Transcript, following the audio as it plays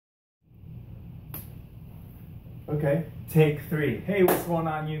Okay, take three. Hey, what's going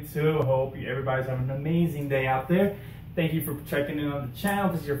on YouTube? I hope everybody's having an amazing day out there. Thank you for checking in on the channel.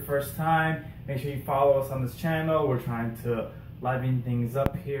 If this is your first time, make sure you follow us on this channel. We're trying to liven things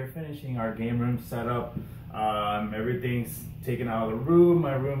up here, finishing our game room setup. Everything's taken out of the room.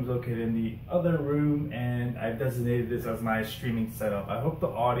 My room's located in the other room, and I've designated this as my streaming setup. I hope the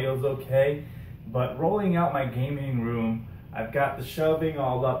audio's okay, but rolling out my gaming room, I've got the shelving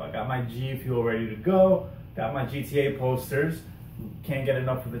all up. I got my Gfuel ready to go. Got my GTA posters. Can't get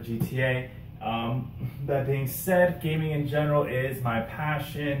enough of the GTA. That being said, gaming in general is my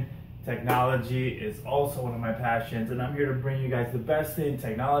passion. Technology is also one of my passions, and I'm here to bring you guys the best in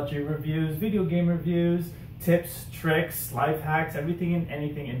technology reviews, video game reviews, tips, tricks, life hacks, everything and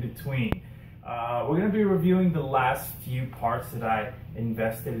anything in between. We're going to be reviewing the last few parts that I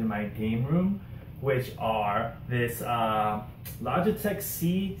invested in my game room, which are this Logitech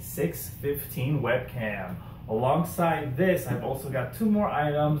C615 webcam. Alongside this, I've also got two more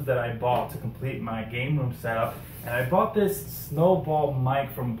items that I bought to complete my game room setup. And I bought this snowball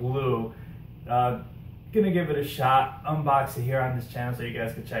mic from Blue. Gonna give it a shot, unbox it here on this channel so you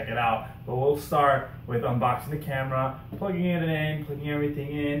guys can check it out. But we'll start with unboxing the camera, plugging it in, plugging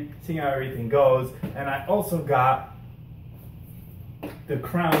everything in, seeing how everything goes. And I also got the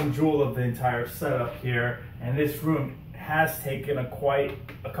crown jewel of the entire setup here, and this room has taken quite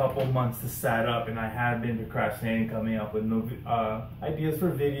a couple months to set up, and I have been procrastinating coming up with new ideas for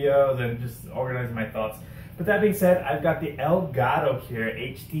videos and just organizing my thoughts. But that being said, I've got the Elgato here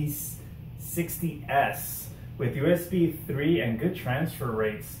HD60S with USB 3 and good transfer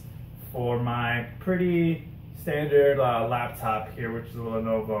rates for my pretty standard laptop here, which is a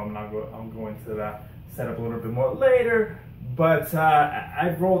Lenovo. I'll go into that setup a little bit more later. But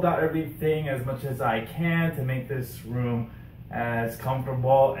I've rolled out everything as much as I can to make this room as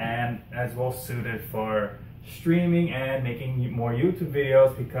comfortable and as well suited for streaming and making more YouTube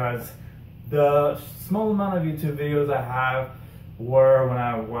videos, because the small amount of YouTube videos I have were when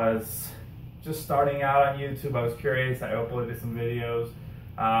I was just starting out on YouTube. I was curious, I uploaded some videos,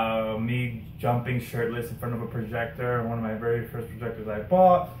 me jumping shirtless in front of a projector, one of my very first projectors I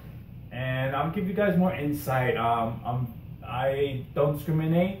bought, and I'll give you guys more insight. I don't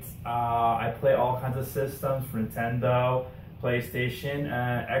discriminate. I play all kinds of systems, for Nintendo, PlayStation,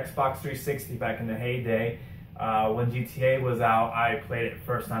 Xbox 360 back in the heyday. When GTA was out, I played it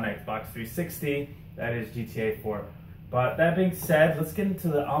first on Xbox 360. That is GTA 4. But that being said, let's get into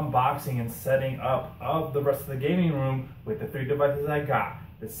the unboxing and setting up of the rest of the gaming room with the three devices I got.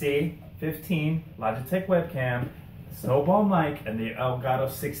 The C15 Logitech webcam, the Snowball mic, and the Elgato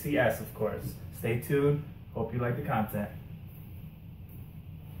 60S, of course. Stay tuned. Hope you like the content.